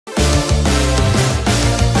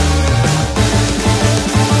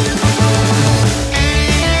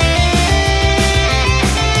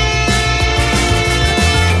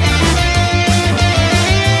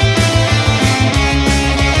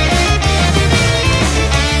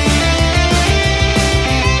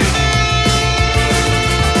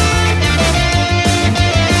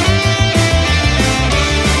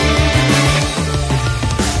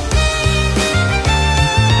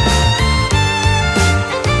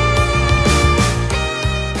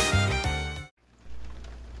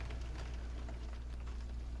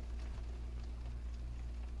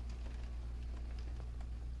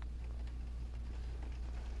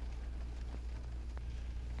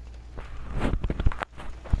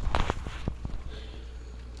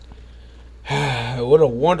what a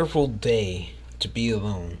wonderful day to be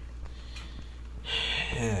alone.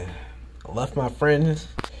 I left my friends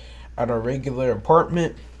at our regular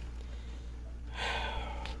apartment.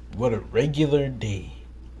 What a regular day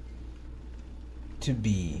to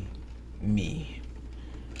be me.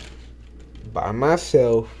 By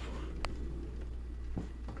myself.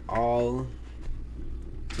 All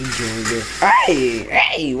enjoying this.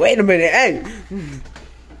 Hey, wait a minute.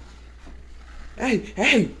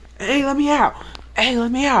 Hey, let me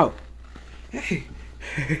out. Hey.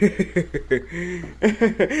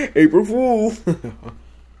 April Fool.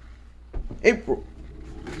 April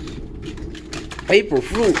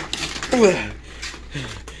Fool.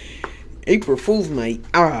 April Fool's night.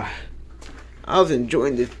 I was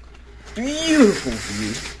enjoying this beautiful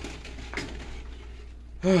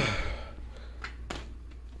view.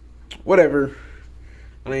 Whatever.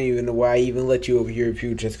 I don't even know why I even let you over here if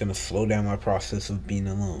you're just gonna slow down my process of being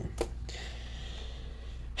alone.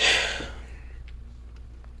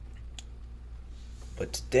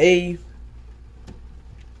 But today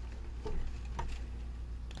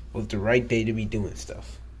was the right day to be doing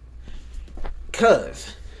stuff.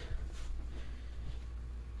 'Cause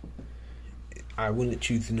I wouldn't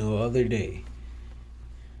choose no other day.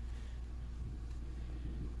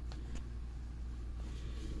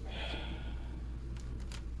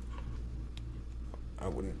 I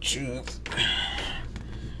wouldn't choose.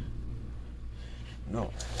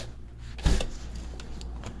 No.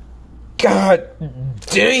 God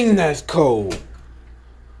dang, that's cold.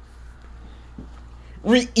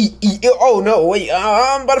 Oh no, wait,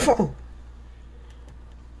 I'm by the phone.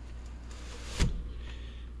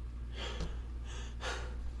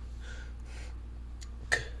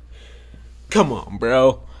 Come on,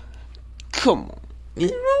 bro. Come on. You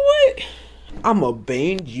know what? I'ma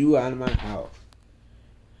bang you out of my house.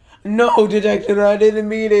 No, detective, I didn't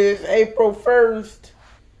mean it. It's April 1st.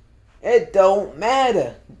 It don't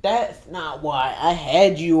matter. That's not why I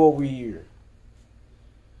had you over here.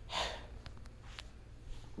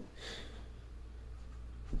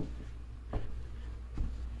 I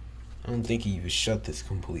don't think he even shut this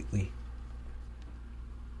completely.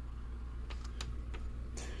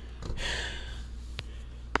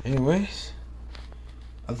 Anyways,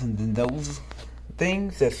 other than those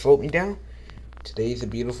things that slowed me down, today's a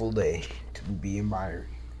beautiful day to be admiring.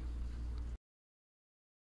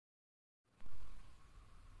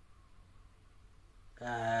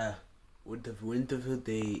 What a wonderful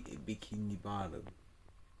day in Bikini Bottom.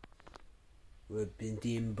 Where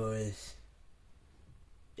Bendy Boys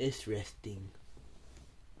is resting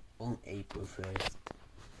on April 1st.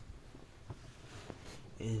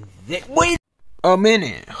 And wait a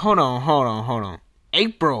minute. Hold on.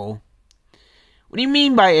 April? What do you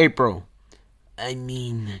mean by April? I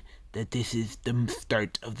mean that this is the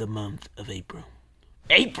start of the month of April.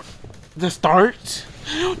 April? The start?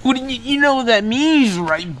 What do you know what that means,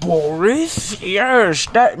 right, Boris? Yes,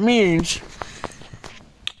 that means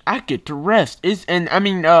I get to rest.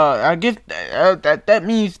 I guess that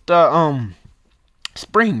means the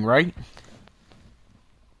spring, right?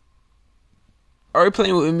 Are you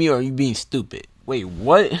playing with me or are you being stupid? Wait,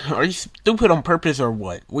 what? Are you stupid on purpose or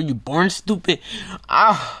what? Were you born stupid?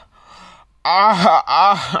 My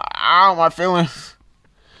feelings.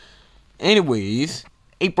 Anyways,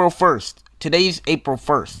 April 1st. Today's April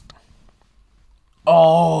 1st.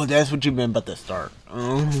 Oh, that's what you meant by the start.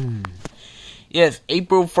 Yes,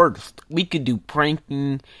 April 1st. We could do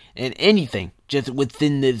pranking and anything just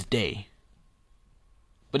within this day.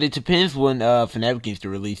 But it depends when FNAF gets to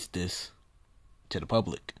release this to the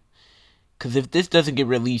public. Because if this doesn't get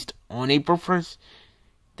released on April 1st,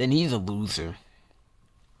 then he's a loser.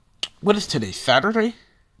 What is today? Saturday?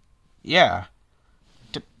 Yeah.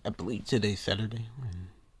 I believe today's Saturday.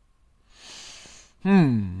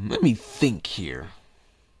 Let me think here.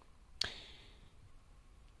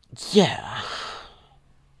 Yeah.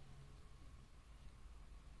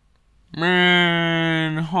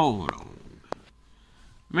 Man, hold on.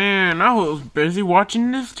 Man, I was busy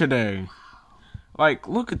watching this today. Like,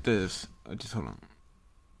 look at this. Just hold on.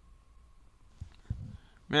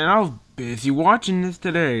 Man, I was busy watching this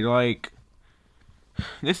today. Like,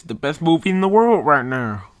 this is the best movie in the world right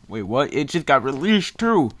now. Wait, what? It just got released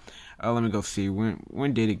too. Let me go see.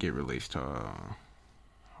 When did it get released? Hold on.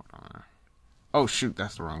 Oh shoot,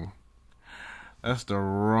 that's the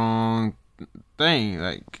wrong thing.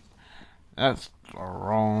 Like, that's the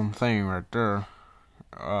wrong thing right there.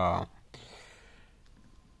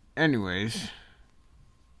 Anyways.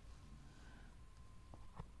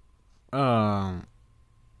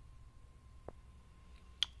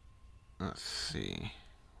 Let's see.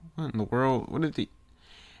 What in the world? What is the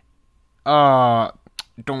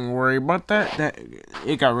Don't worry about that.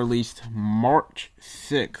 It got released March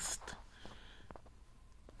 6th.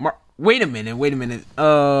 Wait a minute.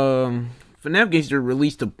 FNAF Gangster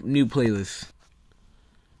released a new playlist.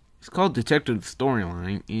 It's called Detective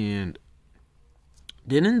Storyline, and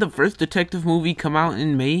didn't the first Detective movie come out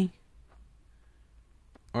in May?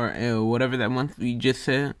 Or whatever that month we just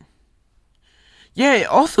said? Yeah, it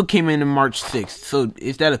also came in March 6th. So,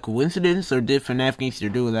 is that a coincidence, or did FNAF Gangster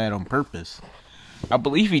do that on purpose? I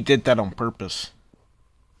believe he did that on purpose.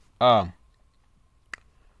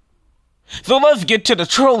 So let's get to the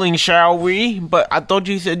trolling, shall we? But I thought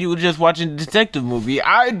you said you were just watching a detective movie.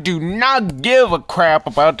 I do not give a crap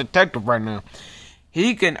about detective right now.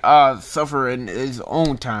 He can suffer in his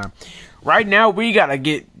own time. Right now we gotta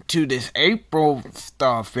get to this April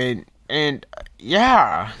stuff, and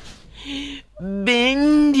yeah.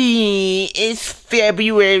 Bendy, it's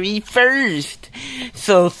February 1st.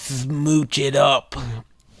 So smooch it up.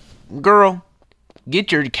 Girl,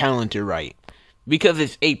 get your calendar right. Because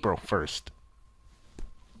it's April 1st.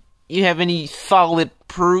 You have any solid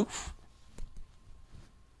proof?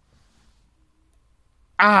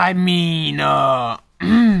 I mean,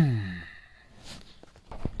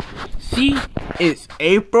 see, it's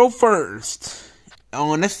April 1st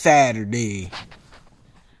on a Saturday.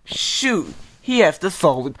 Shoot, he has the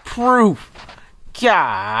solid proof.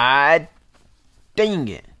 God dang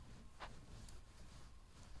it.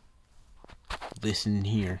 Listen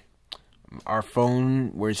here. Our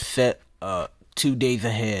phone was set 2 days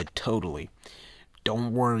ahead, totally.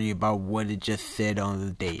 Don't worry about what it just said on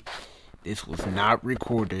the date. This was not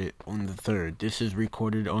recorded on the 3rd. This is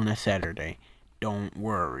recorded on a Saturday. Don't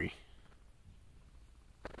worry.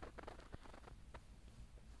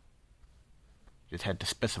 Just had to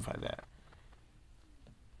specify that.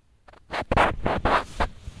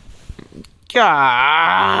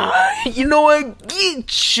 God, you know what?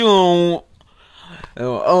 Get you.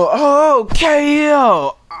 Okay,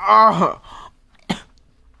 yo.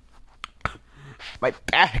 My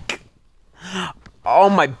back. Oh,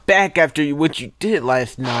 my back after what you did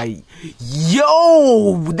last night.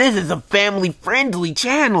 Yo, this is a family-friendly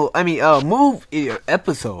channel.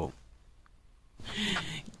 Episode.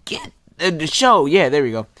 Get the show. Yeah, there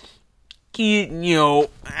we go. Get your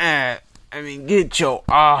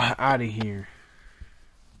out of here.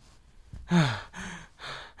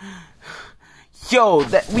 Yo,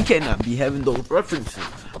 that we cannot be having those references.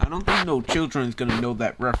 I don't think no children's gonna know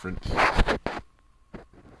that reference.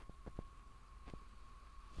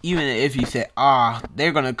 Even if you say,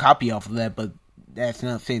 they're gonna copy off of that, but that's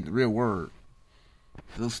not saying the real word.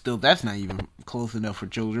 So still, that's not even close enough for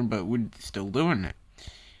children, but we're still doing it.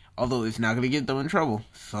 Although it's not gonna get them in trouble.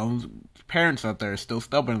 Some parents out there are still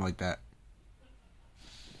stubborn like that.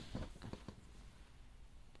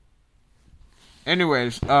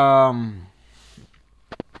 Anyways,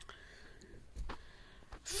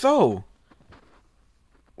 so,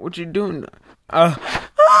 what you doing? I'm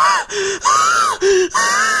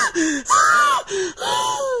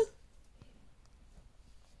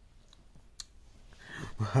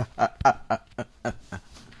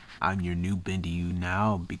your new Bendy you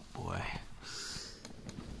now, big boy.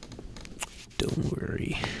 Don't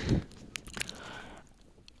worry.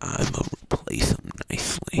 I'ma replace him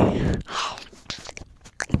nicely.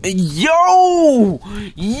 Yo!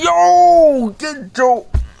 Get your...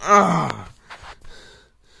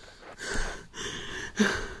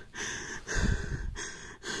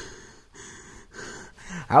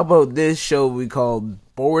 How about this show we call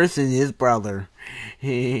Boris and His Brother? No!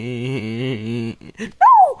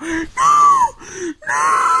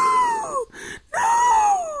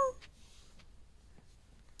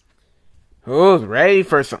 Who's ready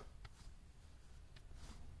for some...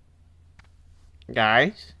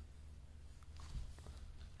 Guys?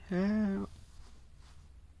 What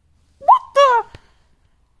the...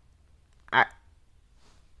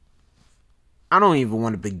 I don't even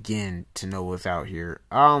want to begin to know what's out here.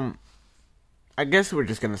 I guess we're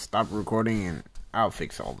just gonna stop recording and I'll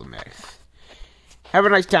fix all the mess. Have a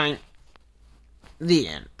nice time. The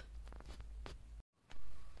end.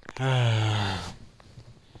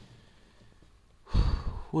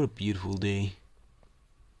 What a beautiful day.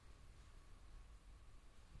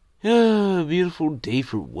 Beautiful day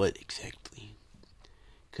for what exactly?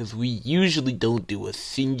 Because we usually don't do a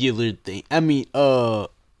singular thing.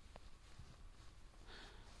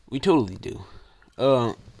 We totally do.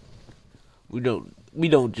 We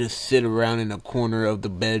don't just sit around in a corner of the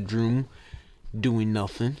bedroom doing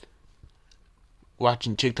nothing.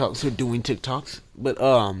 Watching TikToks or doing TikToks. But,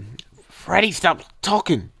 Freddy, stop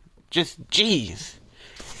talking. Just, jeez.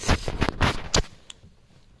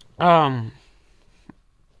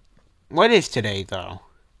 What is today, though?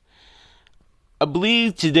 I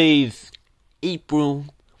believe today's April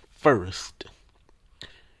 1st.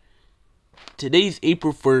 Today's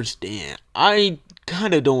April 1st, and I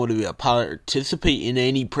kind of don't want to participate in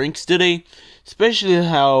any pranks today. Especially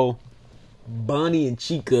how Bonnie and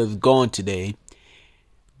Chica is gone today.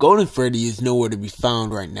 Golden Freddy is nowhere to be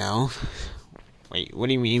found right now. Wait, what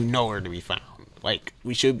do you mean nowhere to be found? Like,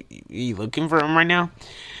 we should be looking for him right now?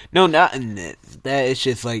 No, not in this. That is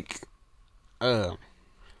just like, nowhere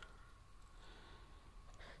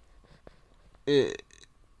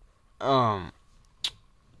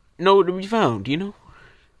to be found, you know?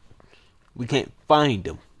 We can't find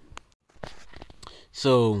him.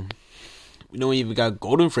 So, we don't even got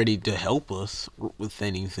Golden Freddy to help us with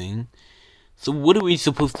anything. So what are we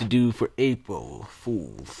supposed to do for April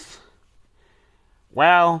Fools?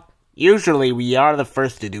 Well, usually we are the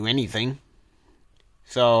first to do anything.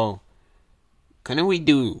 So, couldn't we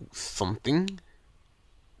do something?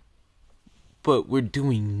 But we're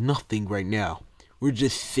doing nothing right now. We're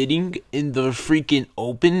just sitting in the freaking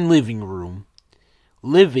open living room.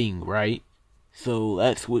 Living, right? So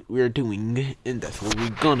that's what we're doing, and that's what we're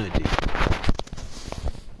gonna do.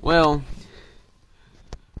 Well,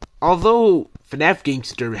 although FNAF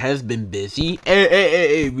Gangster has been busy,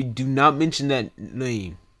 we do not mention that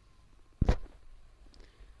name.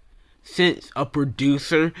 Since a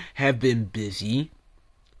producer have been busy,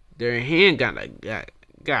 their hand got,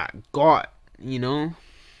 you know?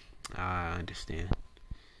 I understand.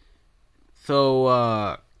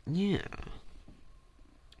 So, yeah.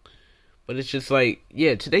 But it's just like,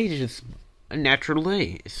 yeah, today's just a natural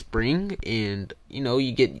day. It's spring, and, you know,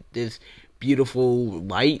 you get this beautiful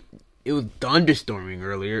light. It was thunderstorming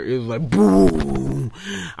earlier. It was like, boom!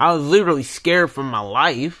 I was literally scared for my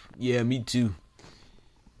life. Yeah, me too.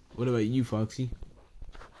 What about you, Foxy?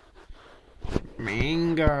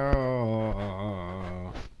 Mango.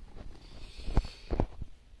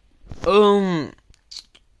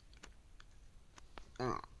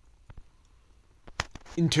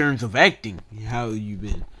 In terms of acting, how have you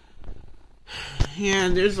been? Yeah,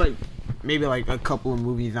 there's like maybe like a couple of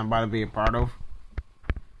movies I'm about to be a part of.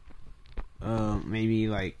 Maybe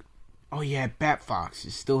like, oh yeah, Bat Fox.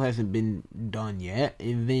 It still hasn't been done yet.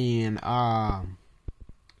 And then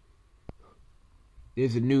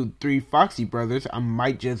there's a new 3 Foxy Brothers. I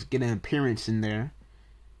might just get an appearance in there.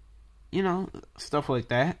 You know, stuff like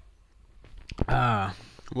that.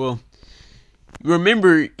 Well,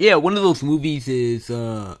 remember, yeah, one of those movies is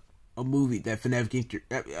a movie that FNAF Gangster,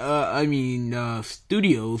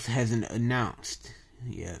 Studios hasn't announced.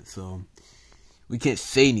 Yeah, so we can't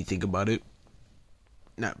say anything about it.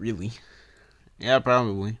 Not really. Yeah,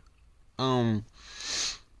 probably. I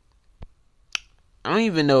don't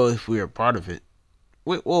even know if we're a part of it.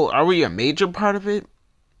 Wait, well, are we a major part of it?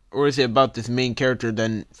 Or is it about this main character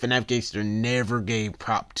that FNAF Gangster never gave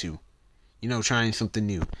prop to? You know, trying something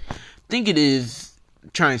new. I think it is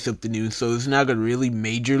trying something new, so it's not going to really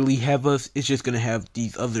majorly have us. It's just going to have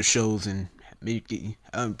these other shows and make an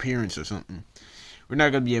appearance or something. We're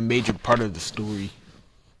not going to be a major part of the story.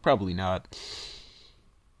 Probably not.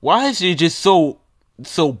 Why is it just so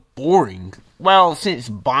boring? Well, since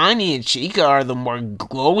Bonnie and Chica are the more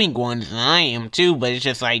glowing ones, and I am too, but it's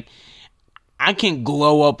just like, I can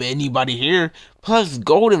glow up anybody here. Plus,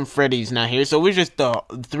 Golden Freddy's not here, so we're just a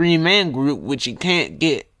 3-man group, which you can't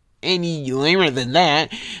get any lamer than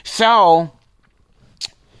that. So,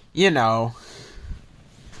 you know,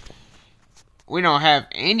 we don't have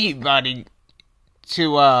anybody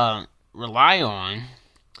to rely on.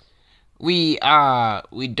 We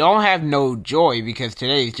don't have no Joy because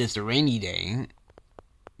today is just a rainy day.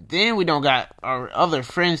 Then we don't got our other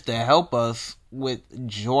friends to help us with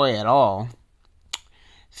Joy at all.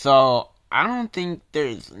 So, I don't think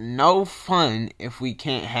there's no fun if we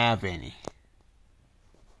can't have any.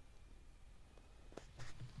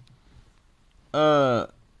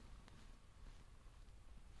 Well,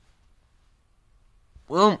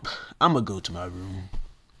 I'm gonna go to my room.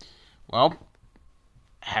 Well,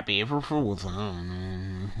 happy April Fool's,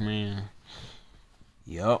 man.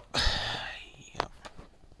 Yup.